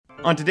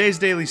On today's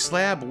Daily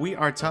Slab, we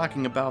are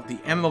talking about the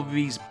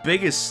MLB's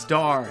biggest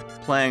star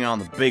playing on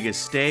the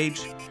biggest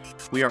stage.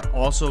 We are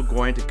also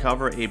going to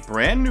cover a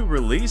brand new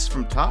release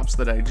from Topps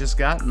that I just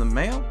got in the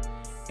mail.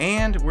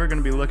 And we're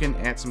going to be looking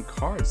at some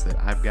cards that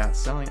I've got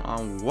selling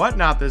on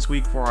Whatnot this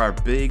week for our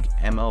big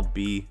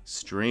MLB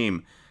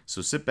stream.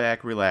 So sit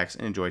back, relax,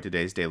 and enjoy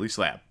today's Daily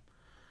Slab.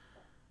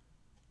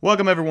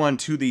 Welcome everyone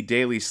to the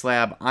Daily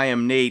Slab. I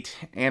am Nate,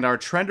 and our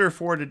trender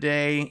for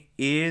today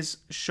is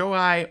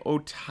Shohei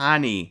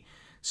Ohtani.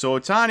 So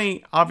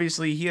Ohtani,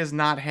 obviously, he has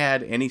not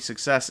had any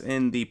success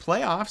in the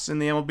playoffs in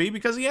the MLB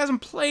because he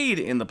hasn't played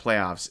in the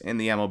playoffs in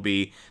the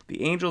MLB.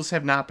 The Angels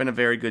have not been a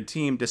very good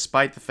team,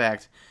 despite the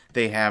fact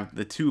they have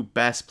the two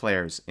best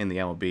players in the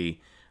MLB,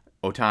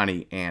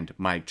 Ohtani and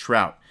Mike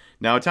Trout.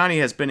 Now,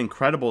 Ohtani has been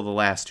incredible the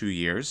last 2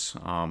 years.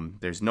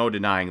 There's no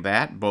denying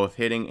that. Both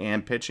hitting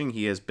and pitching,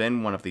 he has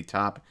been one of the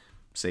top,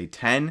 say,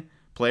 10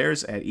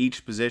 players at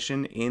each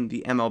position in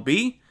the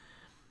MLB.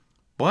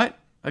 But,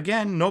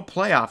 again, no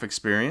playoff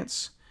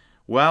experience.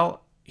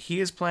 Well, he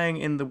is playing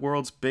in the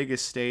world's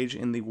biggest stage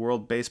in the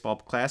World Baseball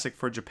Classic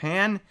for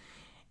Japan,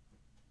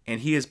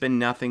 and he has been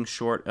nothing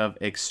short of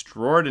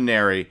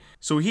extraordinary.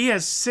 So he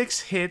has 6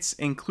 hits,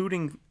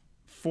 including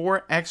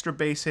 4 extra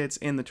base hits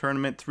in the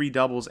tournament, 3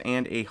 doubles,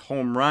 and a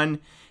home run.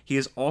 He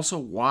has also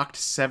walked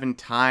 7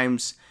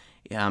 times.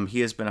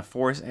 He has been a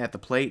force at the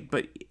plate,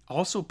 but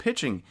also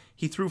pitching.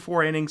 He threw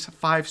 4 innings,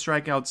 5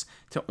 strikeouts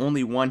to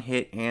only 1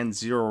 hit and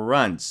 0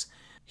 runs.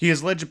 He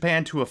has led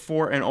Japan to a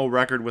 4-0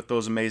 record with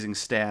those amazing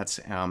stats.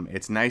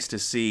 It's nice to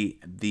see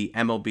the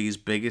MLB's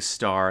biggest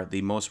star,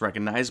 the most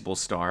recognizable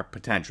star,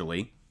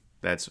 potentially.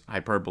 That's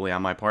hyperbole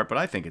on my part, but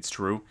I think it's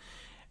true.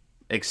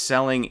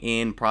 Excelling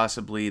in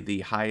possibly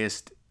the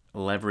highest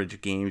leverage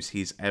games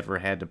he's ever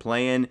had to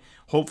play in.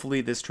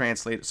 Hopefully this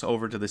translates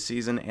over to the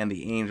season and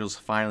the Angels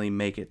finally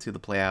make it to the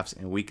playoffs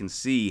and we can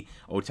see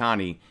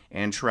Ohtani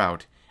and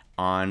Trout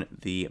on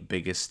the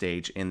biggest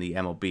stage in the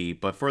MLB.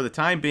 But for the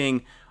time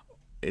being,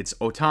 it's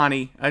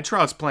Ohtani.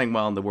 Trout's playing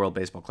well in the World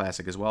Baseball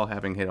Classic as well,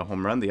 having hit a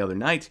home run the other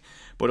night.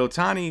 But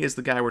Ohtani is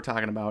the guy we're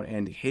talking about,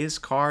 and his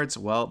cards,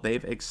 well,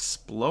 they've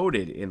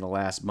exploded in the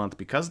last month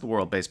because of the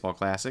World Baseball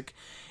Classic.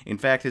 In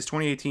fact, his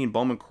 2018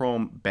 Bowman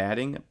Chrome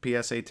batting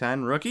PSA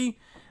 10 rookie,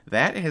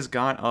 that has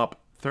gone up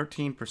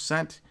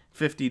 13%,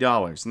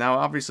 $50. Now,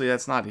 obviously,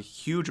 that's not a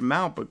huge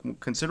amount, but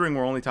considering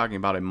we're only talking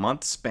about a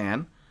month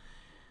span,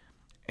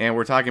 and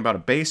we're talking about a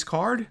base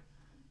card,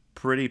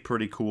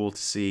 pretty cool to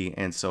see,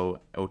 and so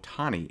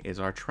Ohtani is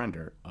our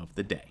trender of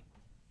the day.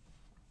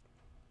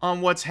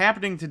 On what's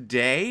happening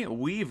today,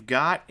 we've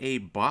got a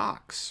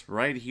box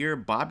right here,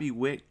 Bobby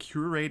Witt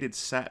curated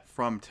set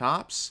from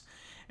Topps,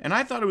 and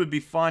I thought it would be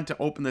fun to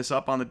open this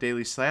up on the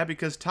Daily Slab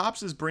because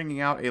Topps is bringing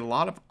out a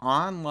lot of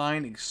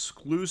online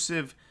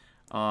exclusive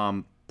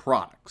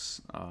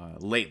products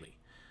lately.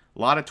 A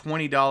lot of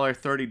 $20,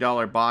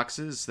 $30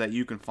 boxes that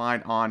you can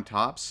find on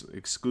Topps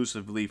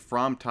exclusively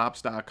from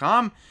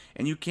Topps.com,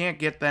 and you can't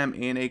get them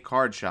in a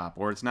card shop,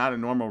 or it's not a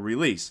normal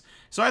release.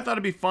 So I thought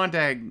it'd be fun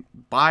to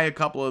buy a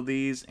couple of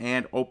these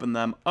and open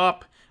them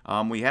up.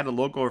 We had a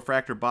Local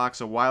Refractor box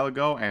a while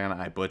ago, and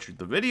I butchered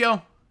the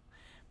video.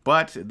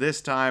 But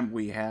this time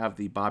we have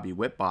the Bobby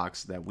Witt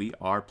box that we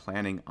are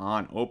planning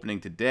on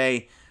opening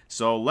today.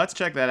 So let's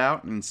check that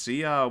out and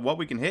see what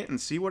we can hit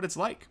and see what it's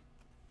like.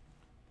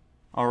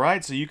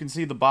 Alright, so you can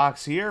see the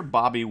box here,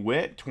 Bobby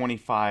Witt,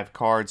 25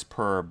 cards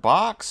per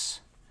box.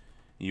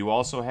 You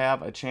also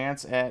have a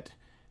chance at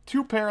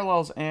 2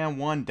 parallels and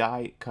 1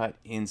 die cut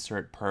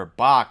insert per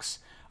box.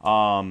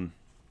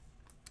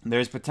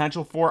 There's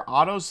potential for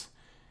autos.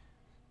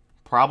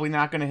 Probably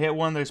not going to hit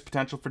one. There's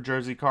potential for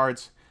jersey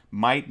cards.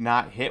 Might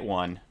not hit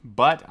one.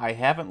 But I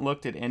haven't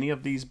looked at any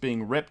of these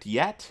being ripped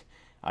yet.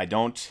 I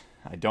don't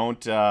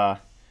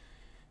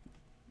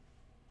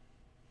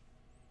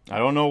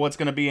know what's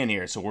going to be in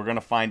here, so we're going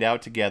to find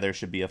out together.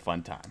 Should be a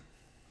fun time.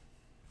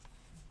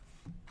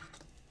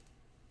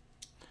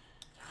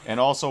 And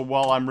also,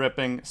 while I'm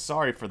ripping,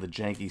 sorry for the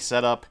janky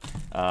setup.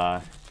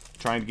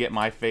 Trying to get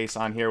my face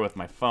on here with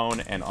my phone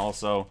and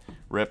also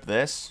rip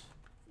this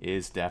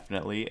is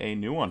definitely a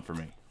new one for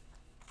me.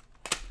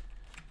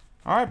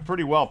 Alright,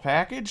 pretty well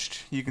packaged.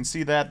 You can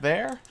see that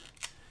there.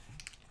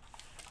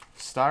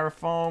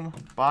 Styrofoam,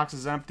 box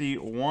is empty,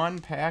 1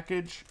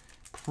 package.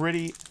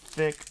 Pretty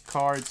thick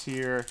cards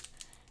here.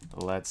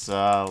 Let's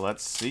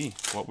see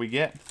what we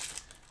get.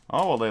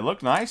 Oh, well, they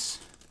look nice.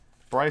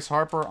 Bryce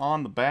Harper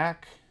on the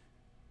back.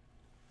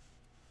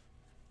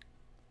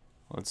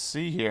 Let's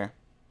see here.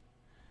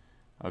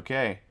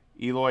 Okay,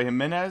 Eloy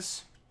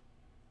Jimenez,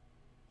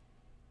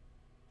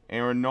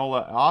 Aaron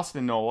Nola,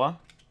 Austin Nola,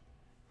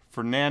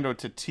 Fernando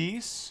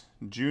Tatis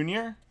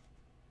Jr.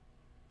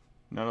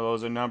 None of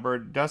those are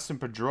numbered. Dustin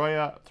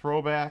Pedroia,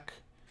 throwback.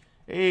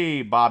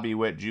 Hey, Bobby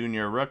Witt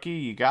Jr. rookie.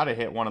 You got to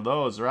hit one of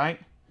those, right?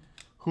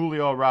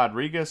 Julio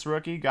Rodriguez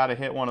rookie. Got to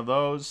hit one of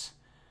those.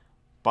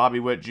 Bobby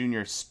Witt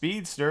Jr.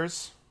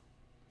 Speedsters.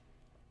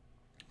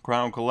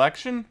 Crown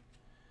Collection.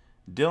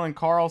 Dylan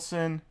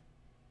Carlson.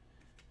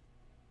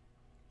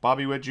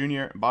 Bobby Witt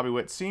Jr., Bobby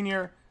Witt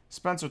Sr.,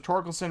 Spencer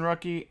Torkelson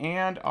rookie,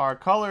 and our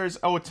colors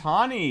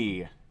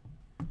Ohtani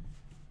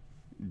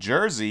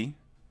jersey.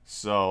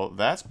 So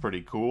that's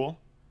pretty cool.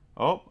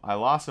 Oh, I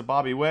lost a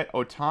Bobby Witt.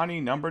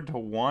 Ohtani numbered to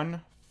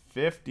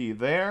 150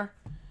 there.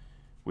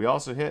 We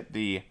also hit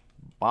the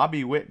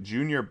Bobby Witt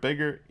Jr.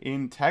 bigger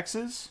in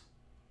Texas.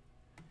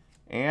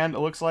 And it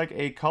looks like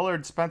a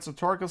colored Spencer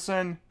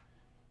Torkelson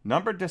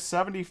numbered to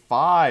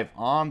 75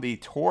 on the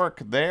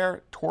Torque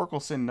there.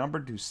 Torkelson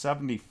numbered to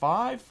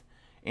 75.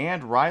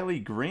 And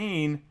Riley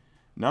Green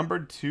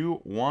numbered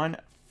to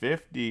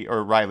 150.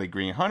 Or Riley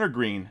Green. Hunter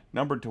Green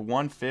numbered to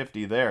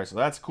 150 there. So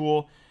that's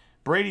cool.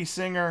 Brady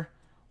Singer,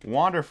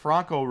 Wander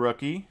Franco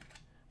rookie.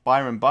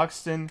 Byron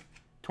Buxton.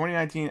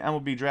 2019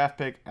 MLB draft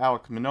pick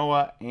Alek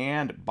Manoah.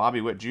 And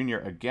Bobby Witt Jr.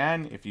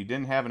 again. If you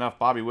didn't have enough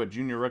Bobby Witt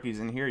Jr. rookies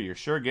in here, you're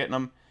sure getting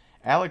them.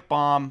 Alec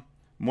Baum,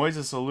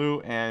 Moises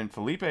Alou, and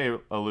Felipe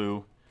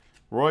Alou.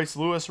 Royce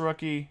Lewis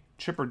rookie,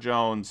 Chipper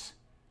Jones,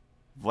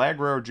 Vlad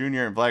Guerrero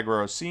Jr. and Vlad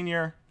Guerrero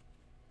Sr.,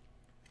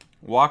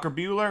 Walker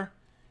Buehler,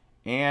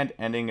 and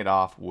ending it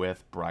off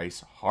with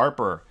Bryce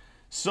Harper.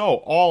 So,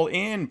 all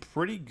in,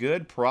 pretty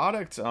good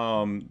product.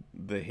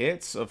 The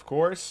hits, of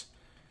course.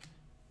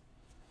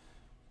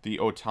 The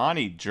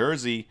Ohtani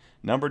jersey,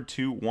 numbered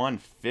to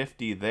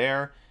 150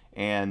 there.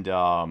 And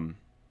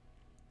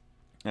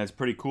that's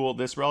pretty cool.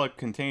 This relic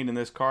contained in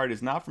this card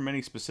is not from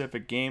any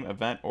specific game,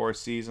 event, or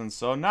season,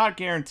 so not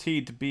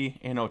guaranteed to be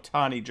an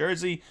Ohtani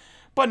jersey,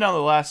 but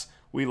nonetheless,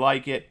 we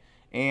like it.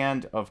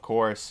 And, of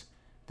course,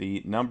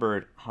 the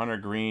numbered Hunter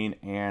Green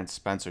and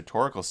Spencer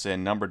Torkelson,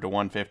 numbered to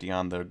 150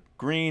 on the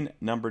green,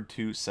 numbered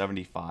to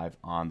 75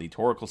 on the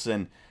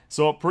Torkelson.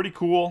 So, pretty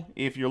cool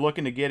if you're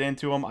looking to get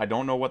into them. I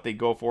don't know what they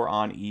go for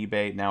on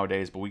eBay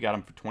nowadays, but we got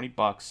them for 20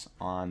 bucks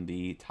on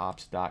the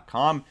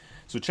Topps.com.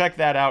 So, check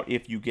that out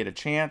if you get a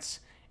chance.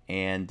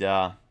 And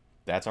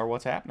that's our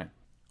What's Happening.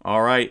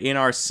 All right, in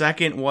our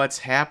second What's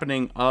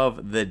Happening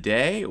of the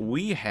day,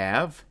 we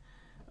have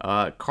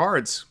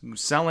cards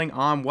selling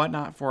on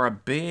Whatnot for a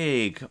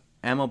big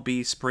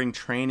MLB Spring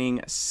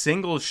Training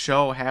singles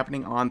show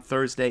happening on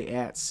Thursday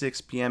at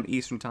 6 p.m.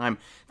 Eastern Time,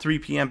 3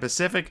 p.m.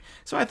 Pacific.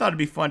 So I thought it'd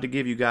be fun to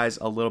give you guys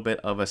a little bit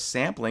of a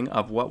sampling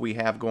of what we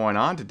have going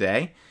on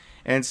today.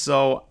 And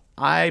so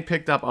I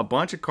picked up a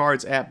bunch of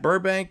cards at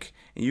Burbank,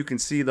 and you can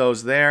see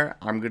those there.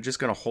 I'm just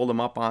going to hold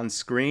them up on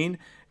screen.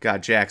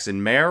 Got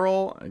Jackson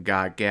Merrill,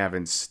 got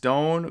Gavin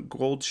Stone,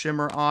 Gold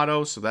Shimmer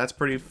Auto, so that's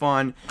pretty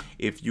fun.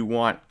 If you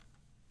want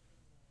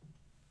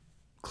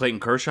Clayton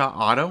Kershaw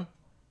Auto,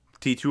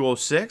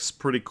 T206,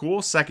 pretty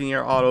cool. Second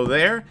year auto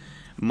there.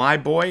 My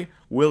boy,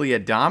 Willy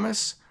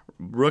Adames,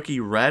 rookie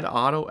red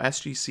auto,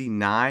 SGC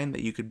 9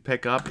 that you could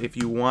pick up if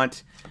you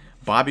want.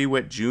 Bobby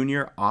Witt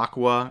Jr.,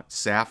 Aqua,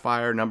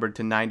 Sapphire, numbered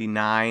to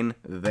 99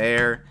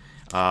 there.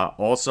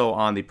 Also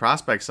on the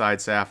prospect side,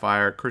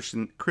 Sapphire,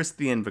 Christian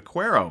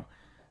Vaquero,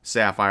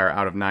 Sapphire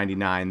out of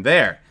 99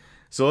 there.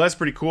 So that's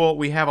pretty cool.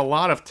 We have a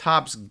lot of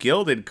Topps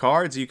Gilded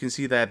cards. You can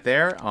see that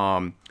there.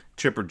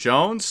 Chipper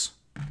Jones,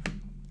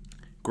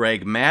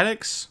 Greg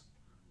Maddux,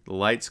 the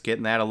light's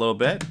getting that a little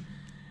bit.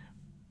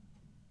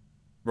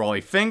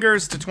 Rollie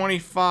Fingers to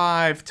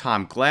 25,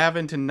 Tom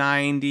Glavine to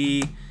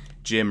 90,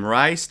 Jim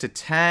Rice to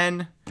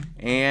 10,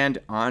 and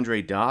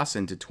Andre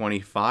Dawson to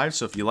 25.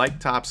 So if you like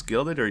Topps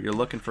Gilded or you're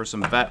looking for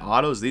some vet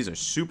autos, these are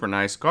super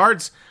nice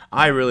cards.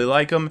 I really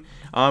like them.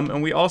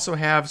 And we also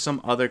have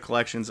some other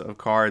collections of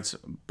cards.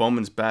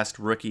 Bowman's Best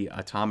rookie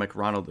Atomic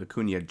Ronald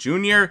Acuna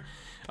Jr.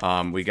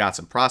 We got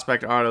some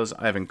prospect autos.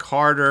 Evan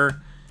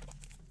Carter,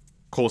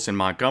 Colson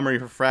Montgomery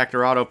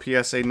Refractor Auto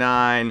PSA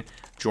 9,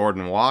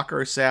 Jordan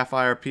Walker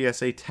Sapphire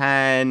PSA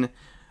 10.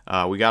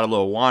 We got a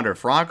little Wander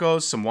Franco,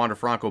 some Wander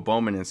Franco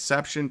Bowman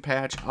Inception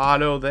Patch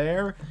Auto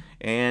there,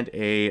 and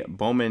a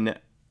Bowman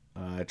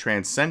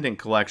Transcendent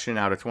Collection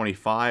out of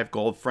 25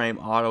 Gold Frame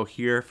Auto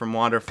here from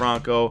Wander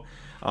Franco.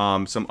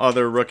 Some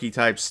other rookie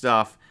type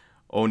stuff.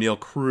 O'Neal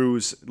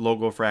Cruz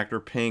Logo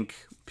Fractor Pink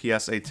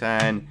PSA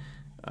 10.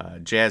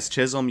 Jazz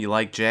Chisholm, you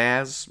like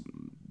Jazz?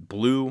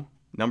 Blue,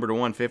 number to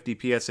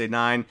 150 PSA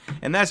 9.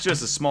 And that's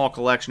just a small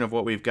collection of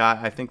what we've got.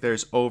 I think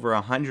there's over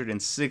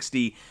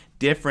 160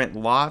 different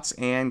lots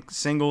and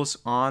singles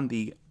on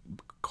the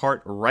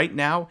cart right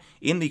now.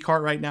 In the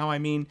cart right now, I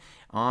mean,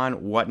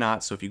 on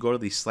Whatnot. So if you go to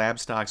the Slab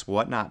Stocks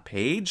Whatnot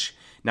page,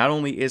 not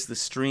only is the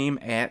stream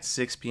at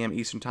 6 p.m.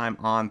 Eastern Time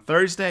on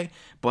Thursday,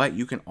 but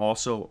you can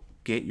also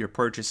get your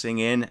purchasing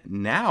in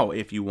now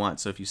if you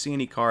want. So if you see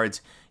any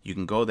cards, you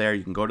can go there,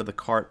 you can go to the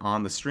cart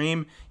on the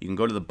stream, you can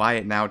go to the Buy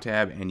It Now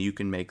tab, and you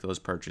can make those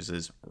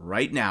purchases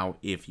right now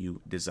if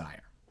you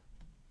desire.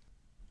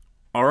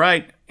 All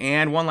right,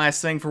 and one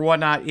last thing for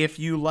Whatnot. If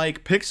you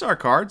like Pixar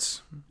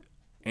cards,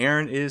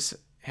 Aaron is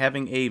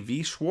having a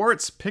V.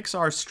 Schwartz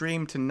Pixar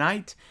stream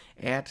tonight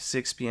at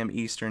 6 p.m.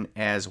 Eastern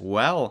as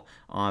well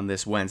on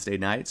this Wednesday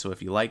night. So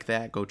if you like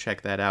that, go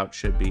check that out.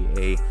 Should be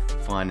a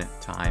fun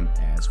time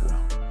as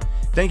well.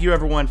 Thank you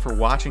everyone for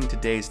watching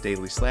today's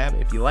Daily Slab.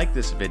 If you like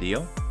this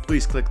video,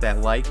 please click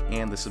that like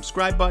and the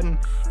subscribe button,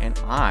 and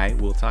I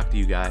will talk to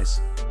you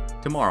guys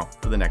tomorrow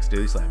for the next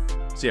Daily Slab.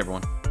 See you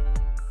everyone.